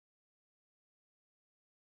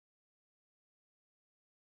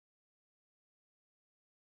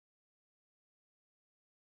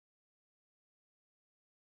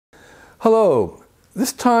Hello,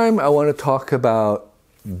 this time I want to talk about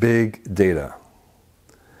big data.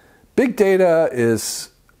 Big data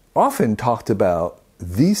is often talked about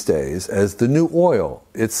these days as the new oil.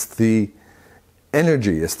 It's the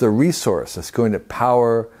energy, it's the resource that's going to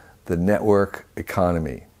power the network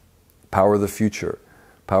economy, power the future,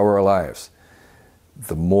 power our lives.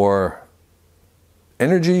 The more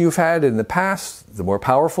energy you've had in the past, the more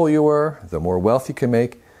powerful you were, the more wealth you can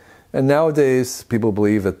make. And nowadays, people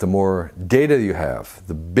believe that the more data you have,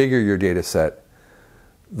 the bigger your data set,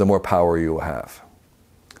 the more power you will have.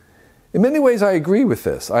 In many ways, I agree with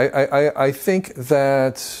this. I think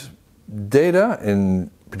that data,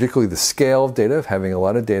 and particularly the scale of data, of having a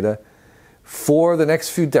lot of data, for the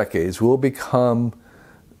next few decades will become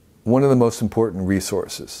one of the most important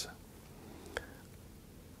resources.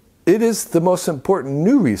 It is the most important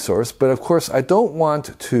new resource, but of course, I don't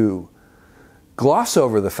want to gloss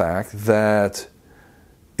over the fact that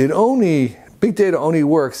big data only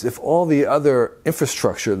works if all the other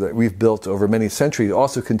infrastructure that we've built over many centuries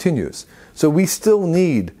also continues. So we still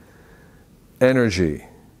need energy,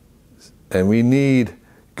 and we need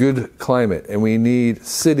good climate, and we need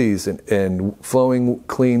cities and flowing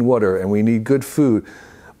clean water, and we need good food.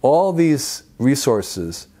 All these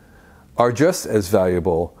resources are just as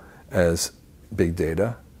valuable as big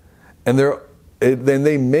data, and then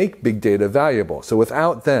they make big data valuable. So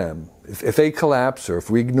without them, if they collapse or if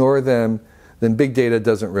we ignore them, then big data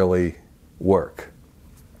doesn't really work.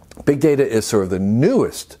 Big data is sort of the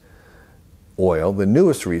newest oil, the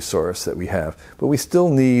newest resource that we have, but we still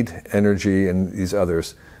need energy and these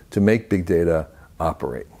others to make big data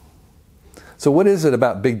operate. So what is it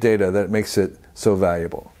about big data that makes it so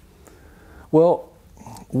valuable? Well,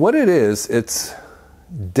 what it is, it's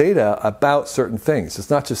data about certain things. It's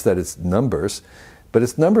not just that it's numbers, but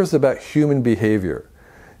it's numbers about human behavior.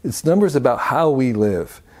 It's numbers about how we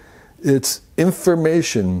live. It's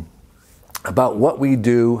information about what we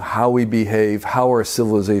do, how we behave, how our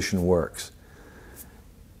civilization works.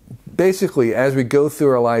 Basically, as we go through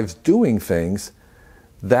our lives doing things,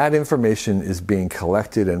 that information is being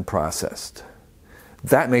collected and processed.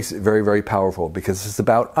 That makes it very, very powerful because it's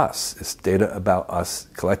about us. It's data about us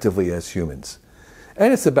collectively as humans.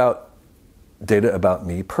 And it's about data about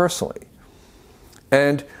me personally.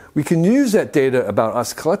 And we can use that data about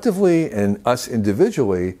us collectively and us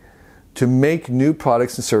individually to make new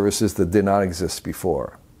products and services that did not exist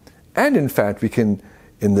before. And in fact, in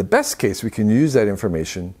the best case, we can use that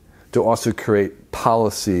information to also create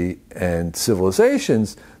policy and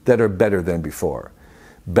civilizations that are better than before.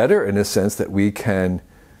 Better in the sense that we can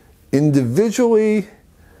individually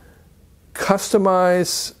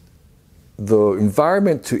customize the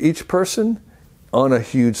environment to each person on a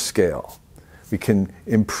huge scale. We can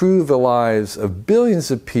improve the lives of billions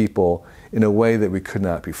of people in a way that we could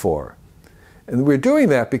not before. And we're doing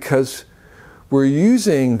that because we're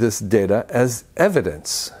using this data as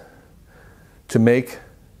evidence to make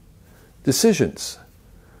decisions.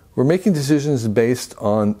 We're making decisions based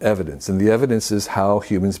on evidence, and the evidence is how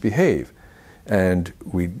humans behave. And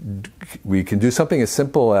we can do something as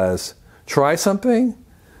simple as try something,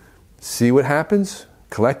 see what happens,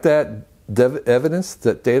 collect that evidence,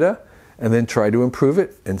 that data, and then try to improve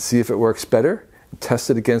it and see if it works better, test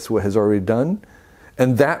it against what has already done.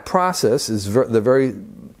 And that process is the very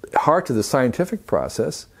heart of the scientific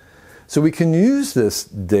process. So we can use this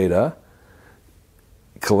data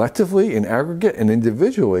collectively, in aggregate, and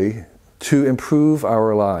individually to improve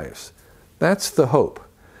our lives. That's the hope.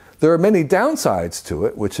 There are many downsides to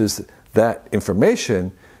it, which is that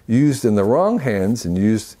information used in the wrong hands and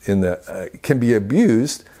can be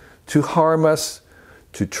abused to harm us,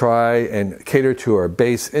 to try and cater to our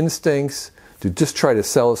base instincts, to just try to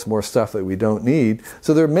sell us more stuff that we don't need.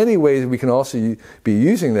 So there are many ways we can also be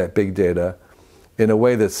using that big data in a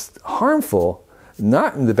way that's harmful,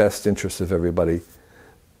 not in the best interest of everybody,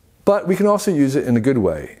 but we can also use it in a good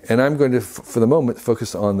way. And I'm going to, for the moment,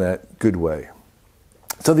 focus on that good way.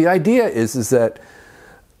 So the idea is that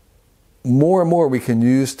more and more we can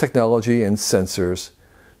use technology and sensors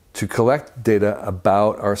to collect data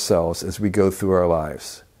about ourselves as we go through our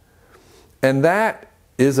lives. And that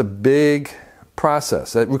is a big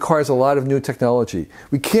process. That requires a lot of new technology.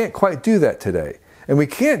 We can't quite do that today. And we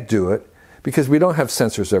can't do it because we don't have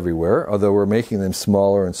sensors everywhere, although we're making them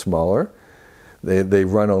smaller and smaller. They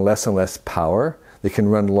run on less and less power. They can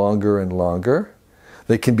run longer and longer.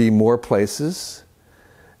 They can be more places.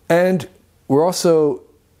 And we're also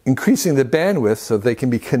increasing the bandwidth so they can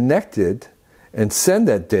be connected and send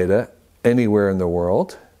that data anywhere in the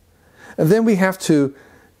world. And then we have to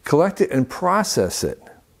collect it and process it.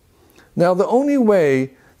 Now, the only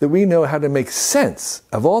way that we know how to make sense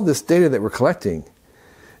of all this data that we're collecting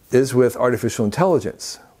is with artificial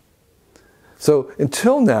intelligence. So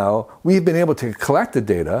until now, we've been able to collect the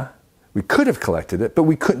data. We could have collected it, but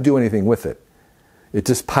we couldn't do anything with it. It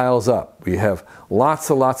just piles up. We have lots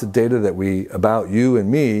and lots of data about you and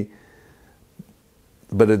me,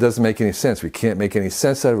 but it doesn't make any sense. We can't make any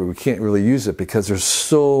sense out of it. We can't really use it because there's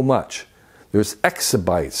so much. There's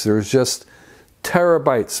exabytes. There's just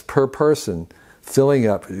terabytes per person filling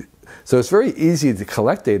up. So it's very easy to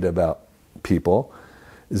collect data about people.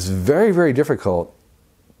 It's very, very difficult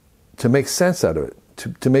to make sense out of it,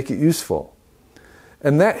 to make it useful.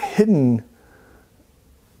 And that hidden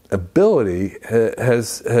ability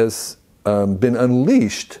has been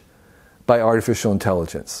unleashed by artificial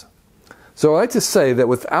intelligence. So I like to say that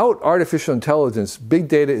without artificial intelligence, big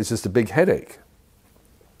data is just a big headache.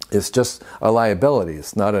 It's just a liability.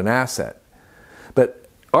 It's not an asset. But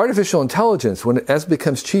artificial intelligence, as it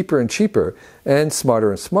becomes cheaper and cheaper and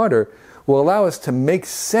smarter, will allow us to make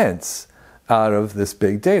sense out of this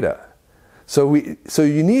big data. So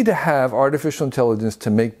you need to have artificial intelligence to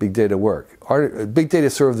make big data work. Big data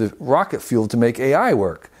is sort of the rocket fuel to make AI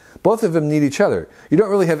work. Both of them need each other. You don't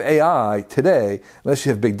really have AI today unless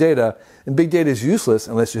you have big data, and big data is useless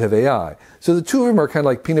unless you have AI. So the two of them are kind of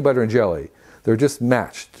like peanut butter and jelly. They're just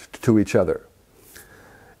matched to each other.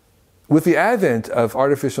 With the advent of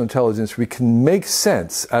artificial intelligence, we can make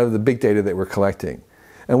sense out of the big data that we're collecting.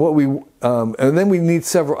 And then we need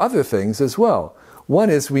several other things as well. One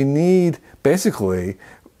is we need basically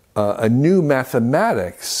a new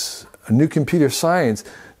mathematics, a new computer science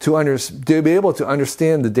to be able to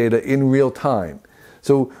understand the data in real time.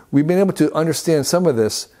 So we've been able to understand some of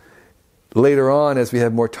this later on as we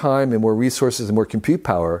have more time and more resources and more compute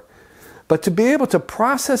power. But to be able to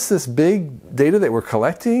process this big data that we're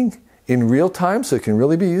collecting in real time so it can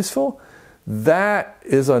really be useful, that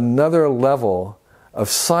is another level of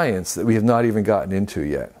science that we have not even gotten into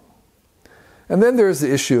yet. And then there's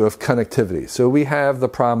the issue of connectivity. So we have the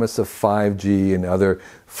promise of 5G and other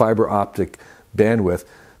fiber optic bandwidth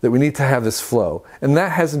that we need to have this flow. And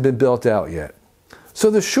that hasn't been built out yet. So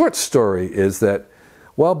the short story is that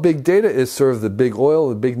while big data is sort of the big oil,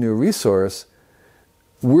 the big new resource,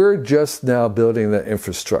 we're just now building the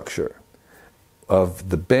infrastructure of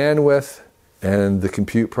the bandwidth and the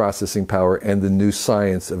compute processing power and the new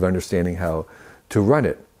science of understanding how to run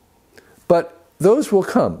it. But those will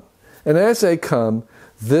come. And as they come,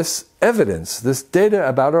 this evidence, this data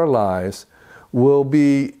about our lives will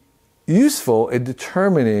be useful in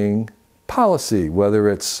determining policy, whether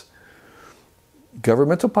it's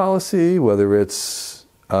governmental policy, whether it's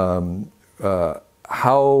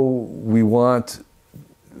how we want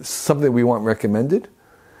something we want recommended.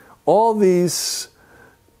 All these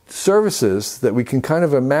services that we can kind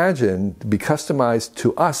of imagine to be customized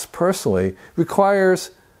to us personally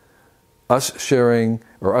requires us sharing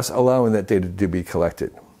or us allowing that data to be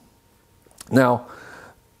collected. Now,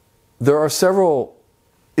 there are several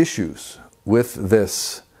issues with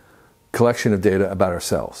this collection of data about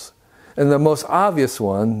ourselves. And the most obvious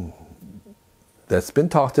one that's been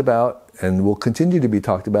talked about and will continue to be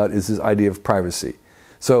talked about is this idea of privacy.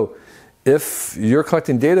 So if you're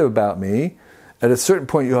collecting data about me, at a certain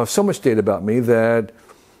point you'll have so much data about me that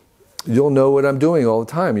you'll know what I'm doing all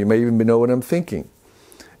the time. You may even know what I'm thinking.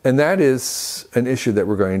 And that is an issue that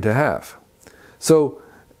we're going to have. So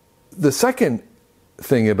the second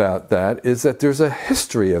thing about that is that there's a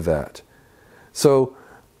history of that. So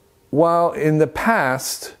while in the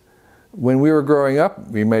past, when we were growing up,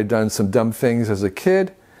 we may have done some dumb things as a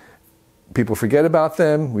kid, people forget about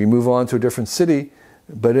them, we move on to a different city,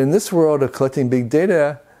 but in this world of collecting big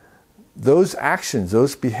data, those actions,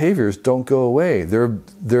 those behaviors don't go away.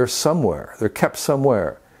 They're somewhere, they're kept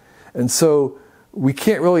somewhere. And so we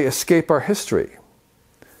can't really escape our history.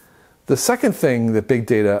 The second thing that big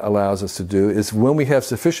data allows us to do is when we have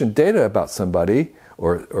sufficient data about somebody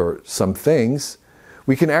or some things,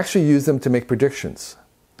 we can actually use them to make predictions.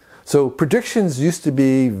 So predictions used to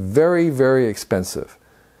be very, very expensive.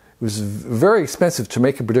 It was very expensive to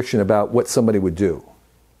make a prediction about what somebody would do.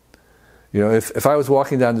 You know, if I was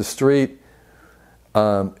walking down the street,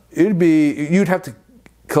 you'd have to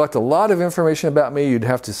collect a lot of information about me, you'd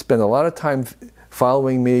have to spend a lot of time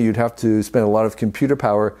following me, you'd have to spend a lot of computer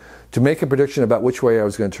power to make a prediction about which way I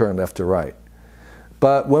was going to turn, left or right.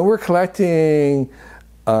 But when we're collecting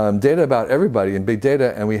data about everybody in big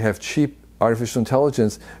data and we have cheap artificial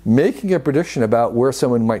intelligence, making a prediction about where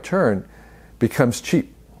someone might turn becomes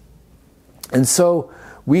cheap. And so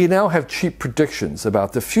we now have cheap predictions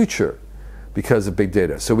about the future because of big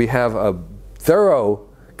data. So we have a thorough,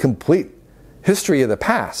 complete history of the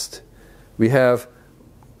past. We have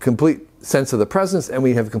complete sense of the present and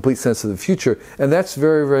we have a complete sense of the future. And that's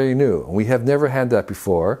very, very new. We have never had that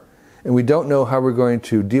before. And we don't know how we're going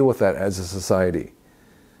to deal with that as a society.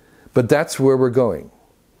 But that's where we're going.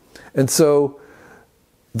 And so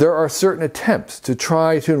there are certain attempts to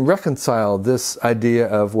try to reconcile this idea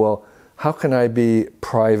of, well, how can I be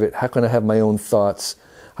private? How can I have my own thoughts?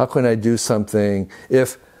 How can I do something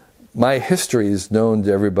if my history is known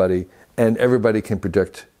to everybody and everybody can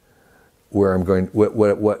predict where I'm going,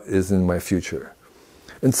 what is in my future?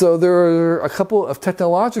 And so there are a couple of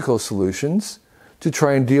technological solutions to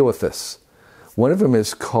try and deal with this. One of them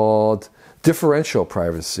is called differential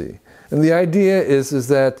privacy. And the idea is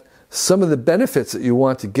that some of the benefits that you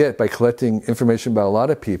want to get by collecting information about a lot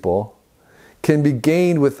of people can be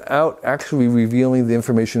gained without actually revealing the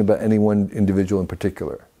information about any one individual in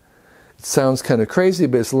particular. It sounds kind of crazy,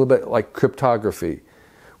 but it's a little bit like cryptography,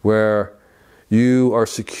 where you are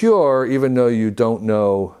secure even though you don't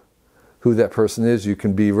know who that person is. You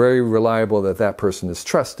can be very reliable that that person is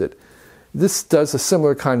trusted. This does a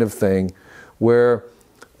similar kind of thing where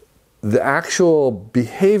the actual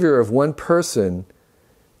behavior of one person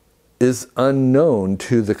is unknown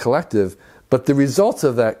to the collective, but the results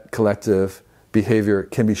of that collective behavior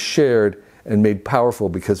can be shared and made powerful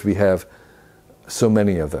because we have so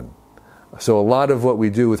many of them. So a lot of what we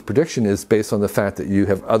do with prediction is based on the fact that you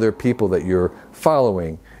have other people that you're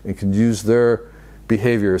following and can use their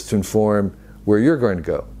behaviors to inform where you're going to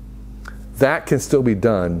go. That can still be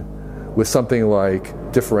done with something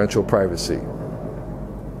like differential privacy.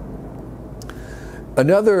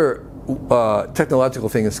 Another technological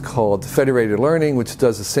thing is called Federated Learning, which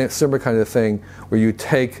does a similar kind of thing where you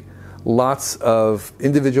take lots of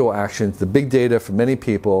individual actions, the big data from many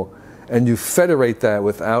people, and you federate that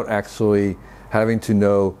without actually having to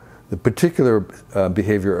know the particular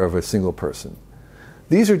behavior of a single person.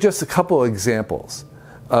 These are just a couple of examples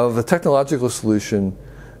of a technological solution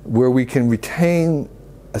where we can retain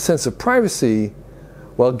a sense of privacy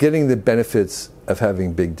while getting the benefits of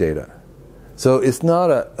having big data. So it's not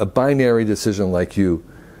a binary decision like you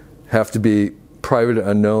have to be private and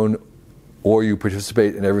unknown or you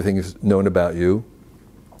participate and everything is known about you.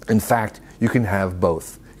 In fact, you can have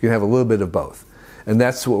both. You can have a little bit of both. And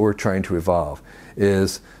that's what we're trying to evolve,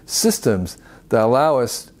 is systems that allow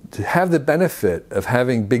us to have the benefit of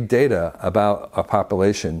having big data about a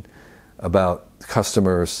population, about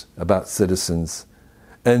customers, about citizens,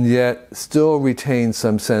 and yet still retain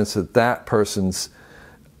some sense that that person's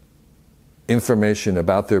information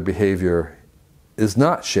about their behavior is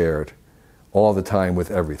not shared all the time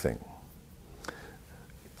with everything.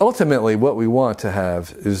 Ultimately, what we want to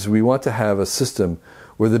have is we want to have a system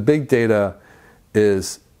where the big data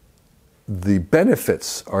is, the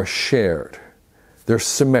benefits are shared. They're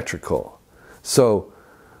symmetrical. So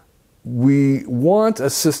we want a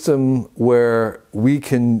system where we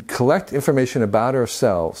can collect information about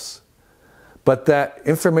ourselves, but that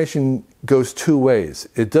information goes two ways.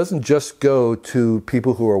 It doesn't just go to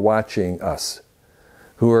people who are watching us,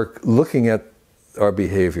 who are looking at our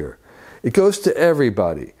behavior. It goes to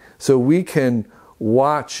everybody. So we can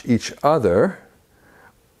watch each other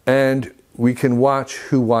and we can watch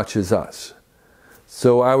who watches us.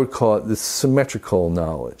 So I would call it the symmetrical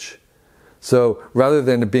knowledge. So rather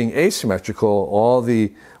than it being asymmetrical, all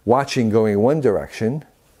the watching going in one direction,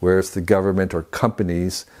 where it's the government or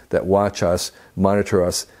companies that watch us, monitor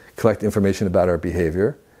us, collect information about our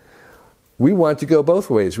behavior, we want to go both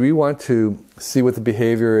ways. We want to see what the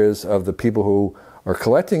behavior is of the people who are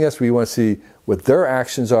collecting us. We want to see what their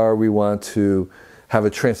actions are. We want to have a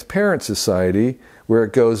transparent society where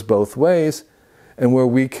it goes both ways and where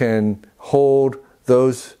we can hold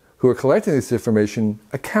those who are collecting this information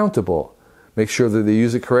accountable. Make sure that they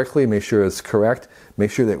use it correctly, make sure it's correct,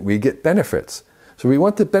 make sure that we get benefits. So we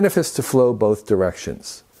want the benefits to flow both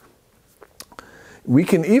directions. We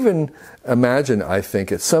can even imagine, I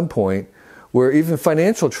think, at some point, where even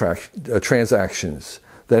financial transactions,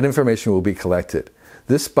 that information will be collected.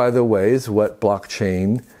 This, by the way, is what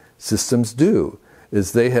blockchain systems do.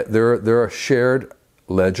 Is they're a shared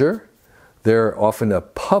ledger. They're often a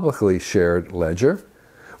publicly shared ledger,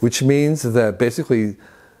 which means that basically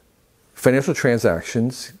financial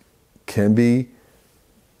transactions can be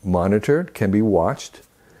monitored, can be watched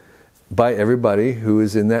by everybody who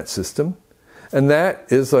is in that system. And that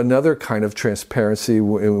is another kind of transparency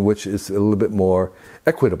which is a little bit more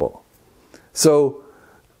equitable. So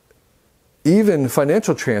even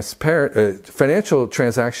financial transactions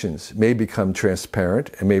may become transparent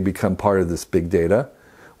and may become part of this big data,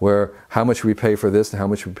 where how much we pay for this and how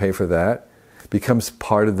much we pay for that becomes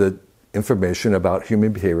part of the information about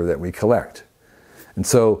human behavior that we collect. And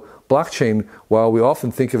so blockchain, while we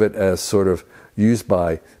often think of it as sort of used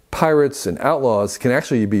by pirates and outlaws, can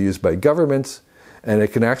actually be used by governments, and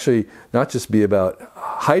it can actually not just be about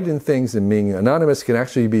hiding things and being anonymous, it can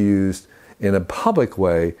actually be used in a public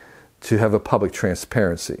way to have a public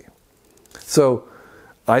transparency. So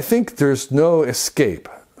I think there's no escape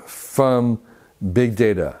from big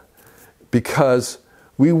data, because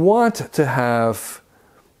we want to have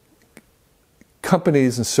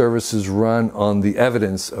companies and services run on the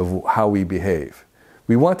evidence of how we behave.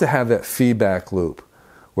 We want to have that feedback loop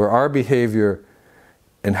where our behavior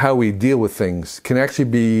and how we deal with things can actually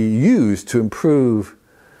be used to improve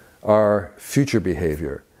our future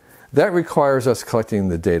behavior. That requires us collecting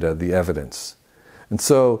the data, the evidence. And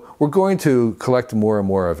so we're going to collect more and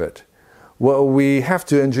more of it. What we have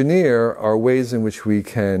to engineer are ways in which we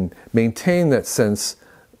can maintain that sense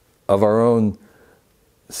of our own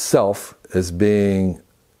self as being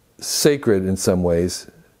sacred in some ways,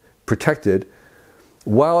 protected,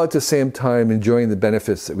 while at the same time enjoying the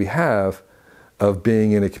benefits that we have of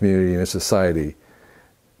being in a community and a society,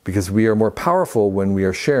 because we are more powerful when we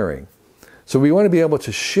are sharing. So we want to be able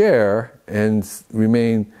to share and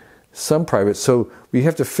remain some private, so we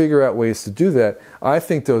have to figure out ways to do that. I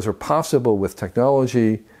think those are possible with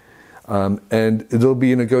technology, and there'll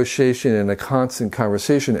be a negotiation and a constant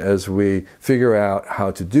conversation as we figure out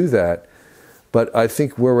how to do that. But I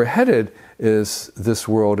think where we're headed is this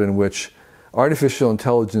world in which artificial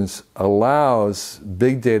intelligence allows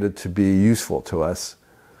big data to be useful to us.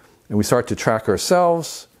 And we start to track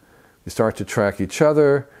ourselves, we start to track each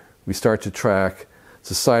other, we start to track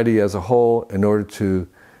society as a whole in order to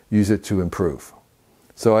use it to improve.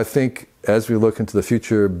 So I think as we look into the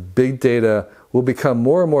future, big data will become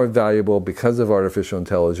more and more valuable because of artificial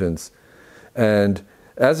intelligence. And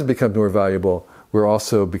as it becomes more valuable, we'll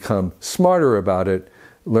also become smarter about it,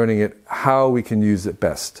 learning it how we can use it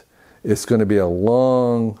best. It's going to be a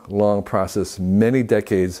long, long process, many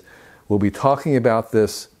decades. We'll be talking about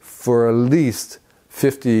this for at least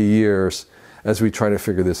 50 years as we try to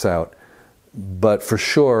figure this out. But for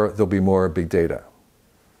sure, there'll be more big data.